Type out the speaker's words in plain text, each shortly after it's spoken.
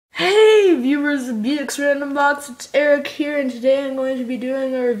viewers of BX Random Box, it's Eric here, and today I'm going to be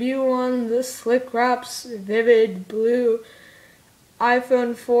doing a review on the SlickWraps Vivid Blue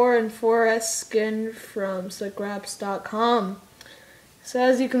iPhone 4 and 4S skin from SlickWraps.com. So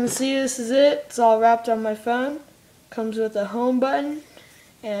as you can see, this is it. It's all wrapped on my phone. Comes with a home button,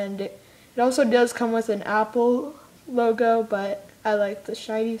 and it also does come with an Apple logo, but I like the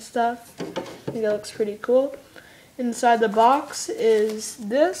shiny stuff. I think it looks pretty cool. Inside the box is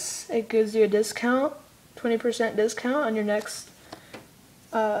this. It gives you a discount, 20% discount on your next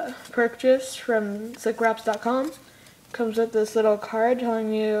purchase from SlickWraps.com. Comes with this little card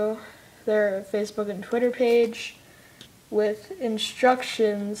telling you their Facebook and Twitter page with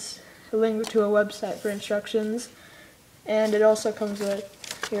instructions, a link to a website for instructions, and it also comes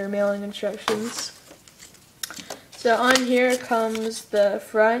with your mailing instructions. So on here comes the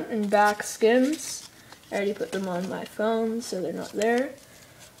front and back skins. I already put them on my phone, so they're not there.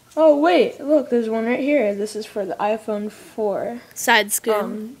 Oh wait, look, there's one right here. This is for the iPhone 4. Side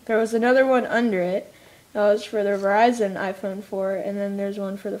skin. There was another one under it. That was for the Verizon iPhone 4, and then there's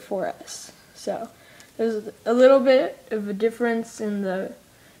one for the 4S. So there's a little bit of a difference in the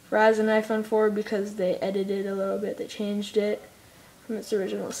Verizon iPhone 4 because they edited a little bit. They changed it from its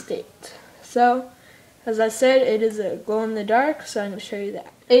original state. So, as I said, it is a glow-in-the-dark, so I'm going to show you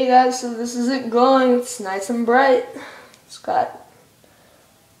that. Hey guys, so this is it glowing. It's nice and bright. It's got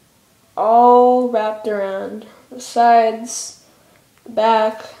all wrapped around the sides, the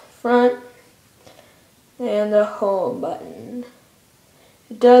back, front, and the home button.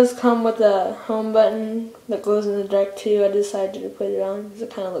 It does come with a home button that glows in the dark too. I decided to put it on because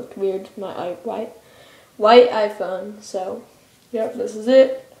it kind of looked weird with my white iPhone. So, yep, this is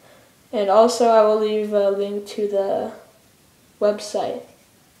it. And also I will leave a link to the website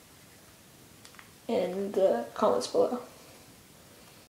in the comments below.